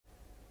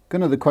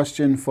Another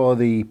question for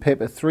the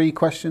paper 3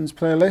 questions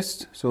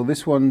playlist. So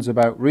this one's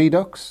about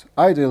redox,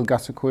 ideal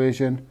gas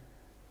equation,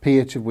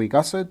 pH of weak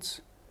acids,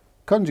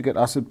 conjugate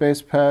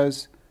acid-base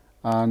pairs,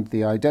 and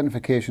the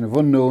identification of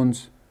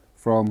unknowns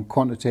from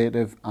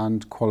quantitative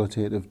and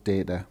qualitative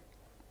data.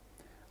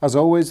 As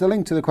always, the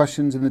link to the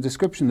questions in the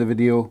description of the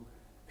video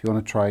if you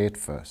want to try it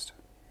first.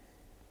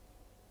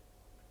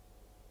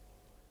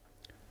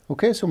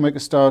 Okay, so we'll make a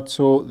start.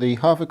 So the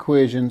half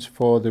equations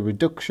for the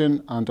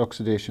reduction and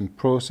oxidation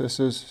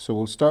processes. So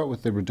we'll start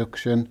with the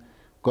reduction.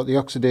 We've got the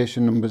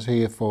oxidation numbers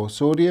here for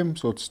sodium.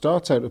 So it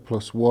starts out at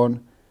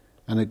 +1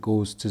 and it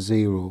goes to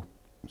 0.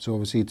 So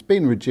obviously it's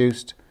been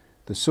reduced.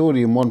 The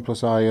sodium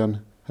 1+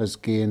 ion has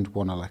gained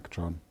 1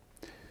 electron.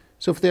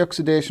 So for the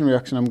oxidation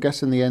reaction, I'm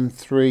guessing the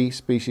N3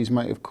 species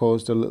might have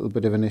caused a little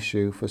bit of an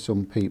issue for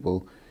some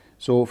people.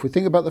 So if we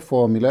think about the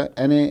formula,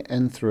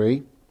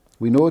 NaN3,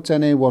 we know it's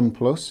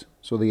Na1+,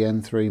 so the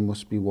N3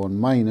 must be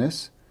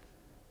 1-,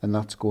 and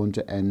that's going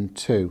to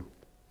N2.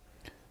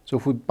 So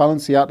if we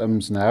balance the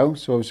atoms now,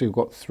 so obviously we've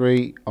got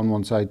 3 on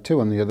one side, 2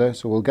 on the other,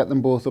 so we'll get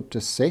them both up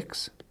to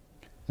 6.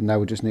 And now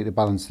we just need to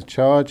balance the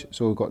charge.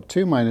 So we've got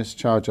 2-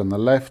 charge on the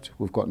left,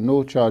 we've got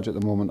no charge at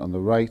the moment on the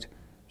right,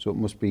 so it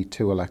must be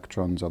 2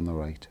 electrons on the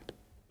right.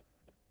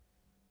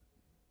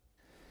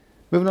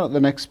 Moving on to the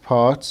next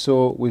part,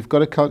 so we've got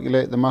to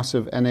calculate the mass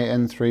of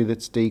NaN3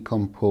 that's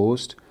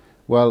decomposed.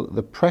 Well,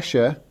 the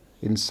pressure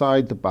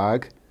inside the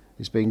bag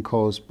is being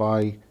caused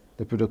by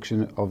the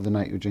production of the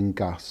nitrogen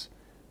gas.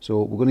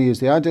 So we're going to use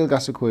the ideal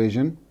gas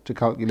equation to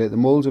calculate the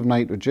moles of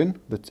nitrogen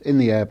that's in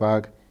the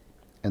airbag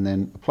and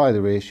then apply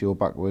the ratio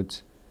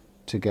backwards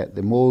to get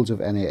the moles of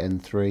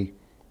NaN3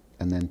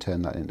 and then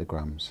turn that into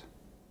grams.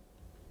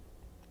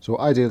 So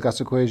ideal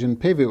gas equation,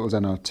 PV equals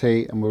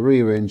nRT, and we're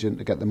rearranging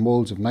to get the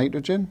moles of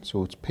nitrogen,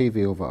 so it's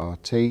PV over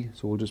RT.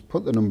 So we'll just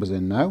put the numbers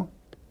in now.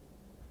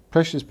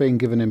 Pressure is being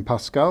given in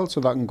Pascal,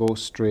 so that can go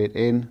straight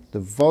in.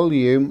 The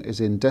volume is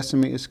in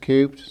decimeters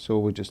cubed, so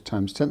we just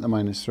times 10 to the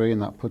 -3,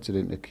 and that puts it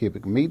into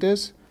cubic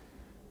meters.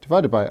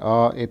 Divided by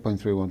R,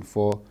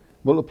 8.314,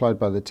 multiplied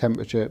by the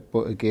temperature,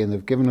 but again,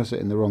 they've given us it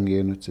in the wrong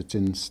units. It's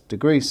in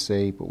degrees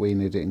C, but we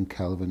need it in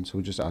Kelvin, so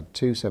we just add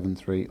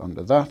 273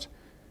 onto that,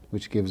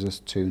 which gives us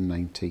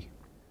 290.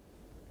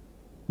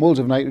 Moles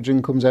of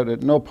nitrogen comes out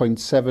at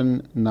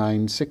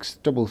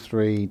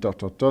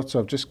 0.79633 ... So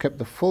I've just kept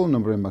the full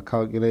number in my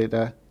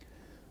calculator.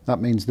 That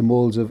means the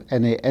moles of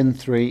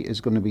NaN3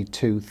 is going to be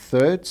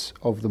 2/3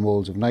 of the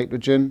moles of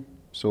nitrogen.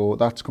 So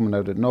that's coming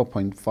out at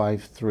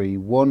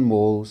 0.531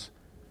 moles.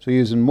 So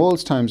using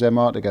moles times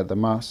MR to get the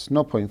mass,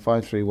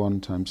 0.531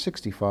 times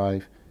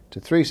 65 to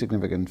 3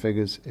 significant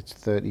figures, it's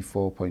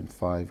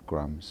 34.5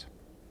 grams.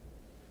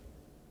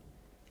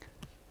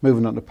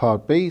 Moving on to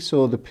part B,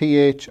 so the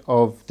pH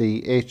of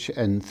the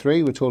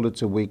HN3, we're told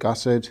it's a weak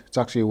acid. It's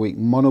actually a weak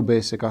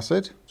monobasic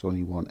acid. It's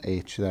only one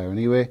H there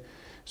anyway.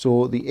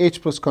 So the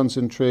H+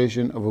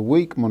 concentration of a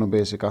weak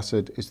monobasic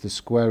acid is the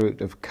square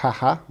root of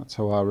Ka. That's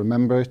how I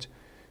remember it.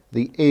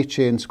 The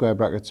HA in square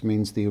brackets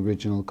means the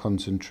original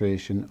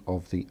concentration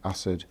of the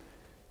acid,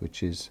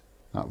 which is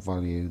that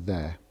value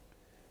there.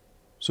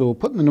 So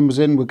putting the numbers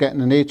in, we're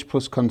getting an H+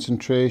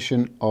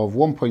 concentration of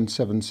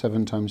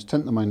 1.77 times 10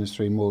 to the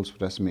 -3 moles per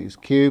decimeters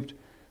cubed.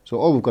 So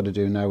all we've got to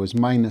do now is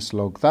minus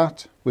log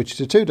that, which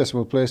to 2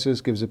 decimal places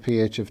gives a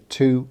pH of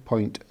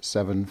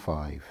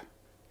 2.75.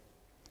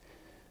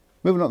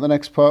 Moving on to the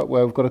next part,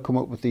 where we've got to come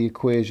up with the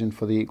equation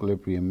for the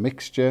equilibrium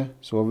mixture.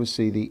 So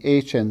obviously the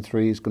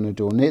HN3 is going to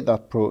donate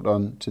that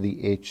proton to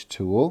the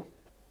H2O,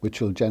 which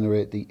will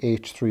generate the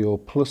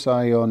H3O+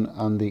 ion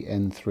and the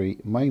N3-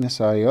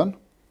 ion.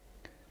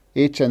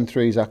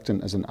 HN3 is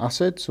acting as an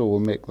acid, so we'll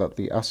make that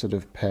the acid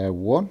of pair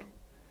 1.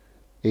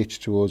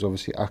 H2O is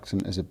obviously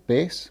acting as a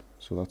base,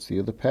 so that's the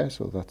other pair,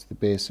 so that's the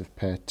base of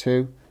pair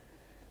 2.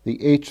 The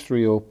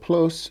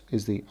H3O+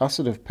 is the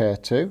acid of pair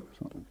 2,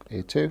 so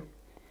A2,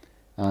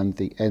 and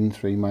the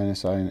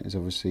N3- ion is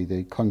obviously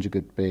the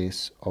conjugate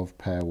base of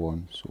pair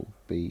 1, so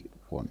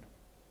B1.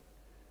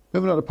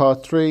 Moving on to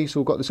part 3,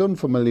 so we've got this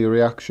unfamiliar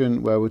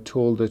reaction where we're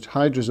told that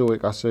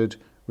hydrozoic acid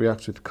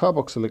reacts with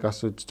carboxylic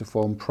acids to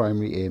form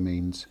primary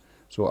amines.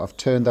 So I've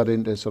turned that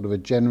into sort of a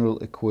general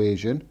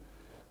equation.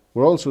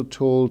 We're also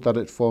told that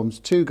it forms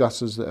 2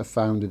 gases that are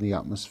found in the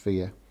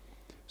atmosphere.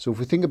 So if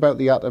we think about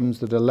the atoms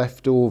that are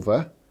left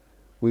over,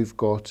 we've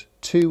got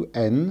 2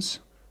 N's.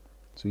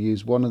 So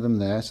use one of them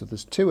there. So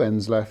there's 2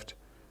 N's left,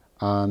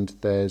 and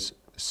there's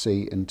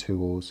C and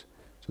 2 O's.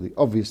 So the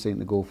obvious thing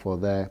to go for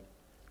there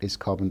is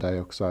carbon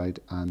dioxide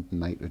and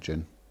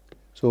nitrogen.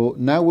 So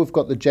now we've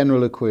got the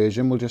general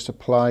equation, we'll just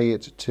apply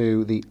it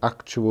to the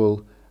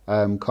actual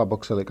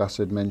carboxylic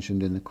acid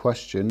mentioned in the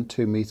question,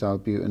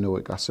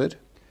 2-methylbutanoic acid,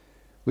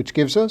 which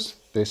gives us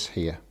this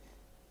here.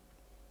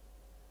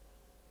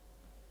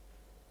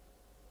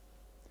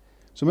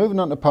 So moving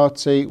on to part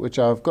C, which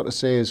I've got to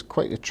say is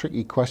quite a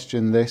tricky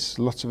question this,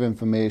 lots of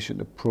information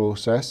to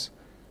process.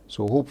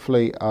 So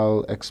hopefully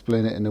I'll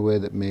explain it in a way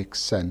that makes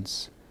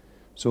sense.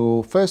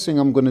 So first thing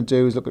I'm going to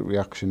do is look at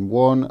reaction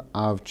 1.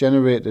 I've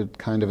generated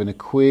kind of an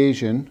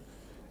equation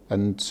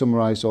and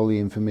summarise all the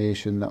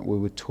information that we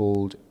were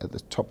told at the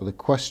top of the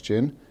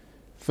question.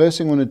 First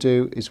thing I want to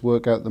do is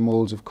work out the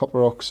moles of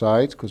copper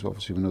oxide, because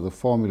obviously we know the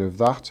formula of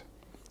that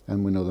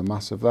and we know the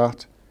mass of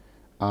that.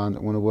 And I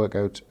want to work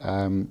out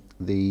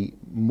the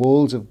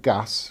moles of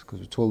gas, because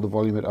we're told the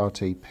volume at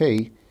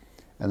RTP,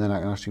 and then I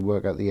can actually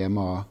work out the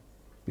MR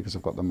because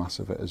I've got the mass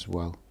of it as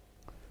well.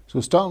 So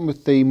starting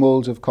with the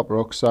moles of copper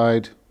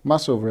oxide,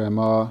 mass over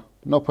MR,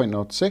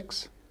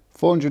 0.06.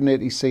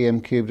 480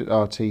 cm cubed at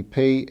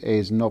RTP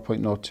is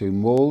 0.02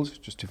 moles.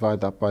 Just divide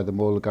that by the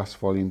molar gas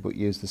volume, but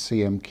use the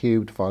cm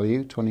cubed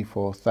value,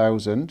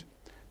 24,000.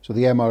 So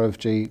the MR of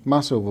G,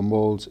 mass over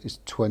moles, is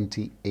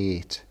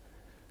 28.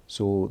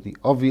 So the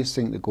obvious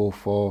thing to go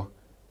for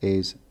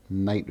is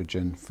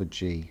nitrogen for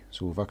G.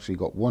 So we've actually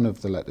got one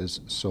of the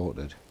letters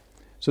sorted.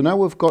 So now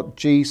we've got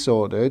G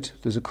sorted,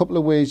 there's a couple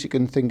of ways you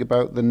can think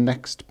about the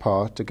next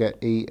part to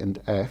get E and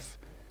F.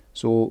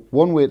 So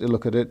one way to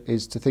look at it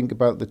is to think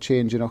about the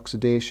change in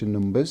oxidation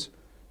numbers.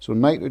 So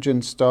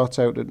nitrogen starts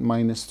out at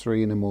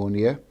 -3 in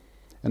ammonia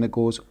and it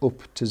goes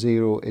up to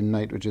 0 in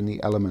nitrogen,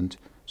 the element.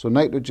 So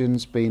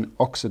nitrogen's been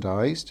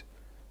oxidized.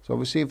 So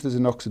obviously if there's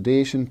an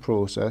oxidation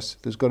process,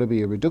 there's got to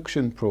be a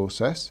reduction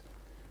process.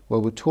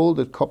 Well, we're told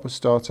that copper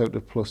starts out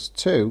at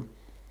 +2.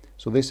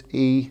 So this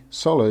E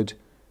solid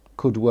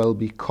could well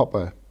be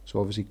copper. So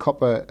obviously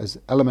copper, as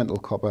elemental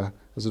copper,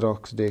 has an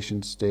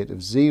oxidation state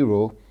of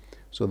 0.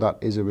 So that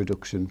is a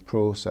reduction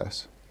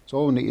process. So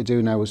all we need to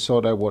do now is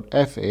sort out what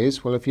F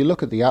is. Well, if you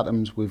look at the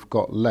atoms we've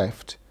got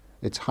left,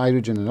 it's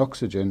hydrogen and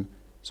oxygen,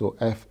 so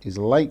F is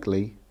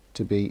likely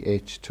to be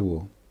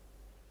H2O.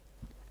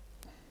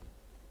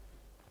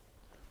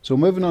 So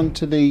moving on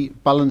to the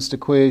balanced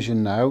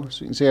equation now.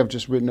 So you can see I've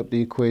just written up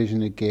the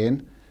equation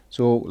again.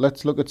 So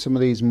let's look at some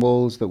of these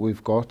moles that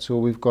we've got. So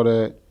we've got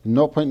a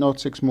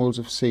 0.06 moles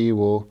of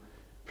CuO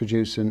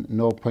producing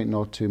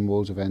 0.02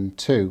 moles of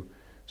N2.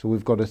 So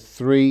we've got a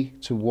 3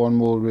 to 1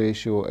 mole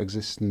ratio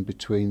existing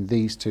between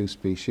these two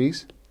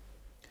species.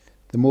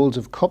 The moles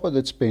of copper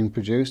that's being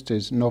produced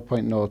is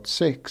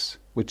 0.06,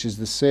 which is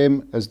the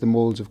same as the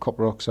moles of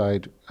copper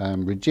oxide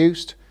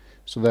reduced.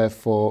 So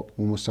therefore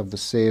we must have the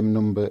same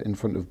number in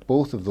front of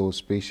both of those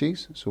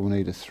species. So we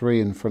need a 3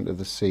 in front of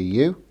the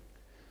Cu.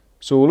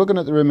 So we're looking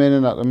at the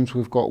remaining atoms.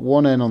 We've got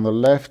one N on the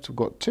left, we've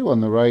got 2 on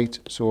the right.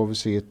 So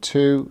obviously a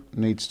 2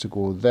 needs to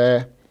go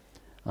there.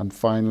 And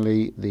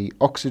finally, the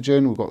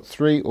oxygen, we've got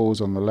 3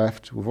 O's on the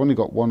left. We've only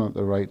got 1 at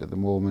the right at the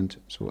moment,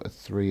 so a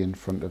 3 in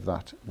front of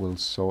that will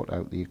sort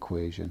out the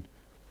equation.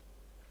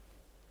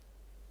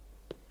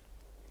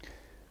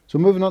 So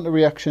moving on to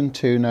reaction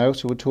 2 now.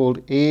 So we're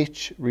told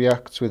H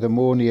reacts with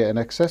ammonia and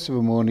excess of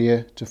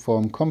ammonia to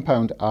form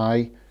compound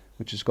I,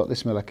 which has got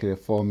this molecular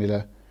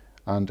formula,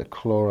 and a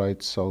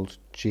chloride salt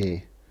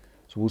J.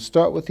 So we'll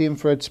start with the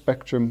infrared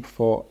spectrum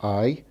for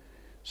I.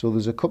 So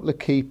there's a couple of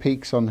key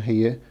peaks on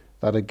here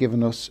that are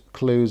giving us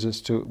clues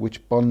as to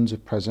which bonds are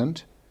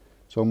present.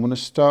 So I'm going to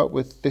start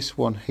with this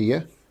one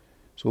here.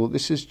 So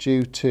this is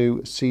due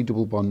to C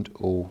double bond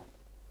O.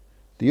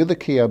 The other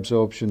key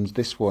absorptions,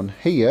 this one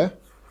here,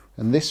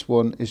 and this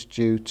one is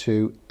due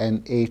to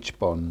NH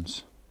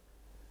bonds.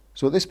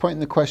 So at this point in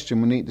the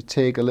question we need to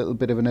take a little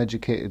bit of an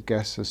educated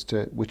guess as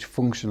to which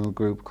functional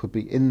group could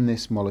be in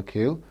this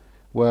molecule.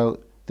 Well,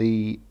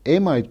 the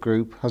amide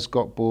group has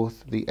got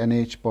both the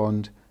NH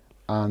bond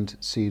and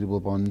C double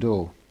bond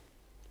O.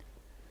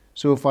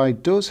 So if I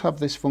does have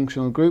this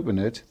functional group in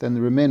it, then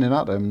the remaining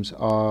atoms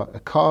are a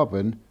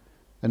carbon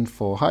and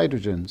 4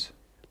 hydrogens,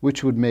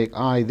 which would make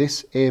I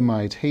this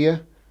amide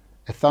here.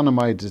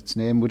 Ethanamide is its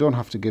name. We don't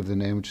have to give the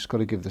name, we just got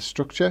to give the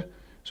structure.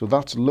 So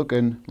that's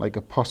looking like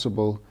a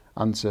possible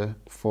answer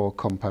for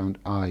compound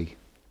I.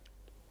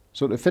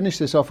 So to finish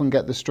this off and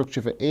get the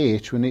structure for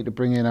H, we need to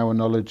bring in our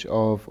knowledge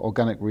of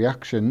organic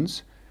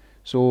reactions.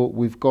 So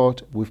we've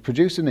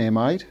produced an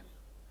amide,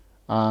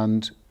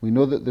 and we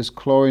know that there's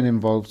chlorine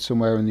involved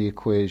somewhere in the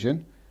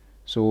equation.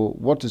 So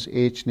what does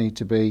H need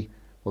to be?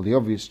 Well, the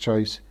obvious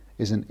choice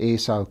is an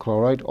acyl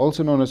chloride,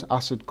 also known as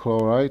acid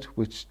chloride,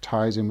 which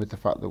ties in with the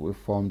fact that we've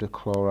formed a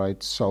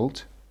chloride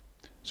salt.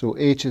 So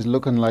H is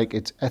looking like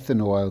it's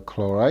ethanoyl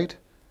chloride.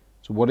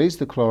 So what is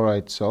the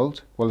chloride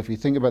salt? Well, if you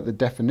think about the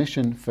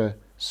definition for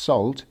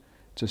salt,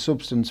 it's a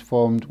substance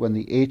formed when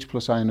the H+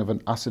 ion of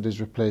an acid is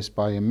replaced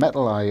by a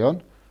metal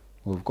ion.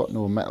 Well, we've got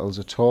no metals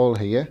at all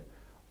here.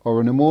 Or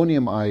an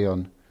ammonium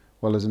ion.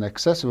 Well, there's an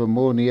excess of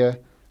ammonia,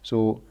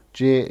 so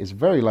J is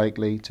very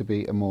likely to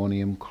be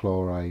ammonium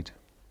chloride.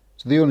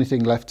 So the only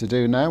thing left to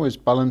do now is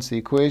balance the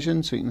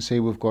equation. So you can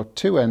see we've got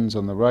 2 N's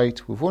on the right,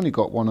 we've only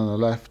got 1 on the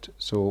left,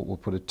 so we'll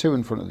put a 2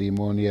 in front of the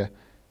ammonia,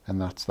 and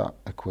that's that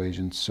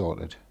equation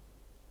sorted.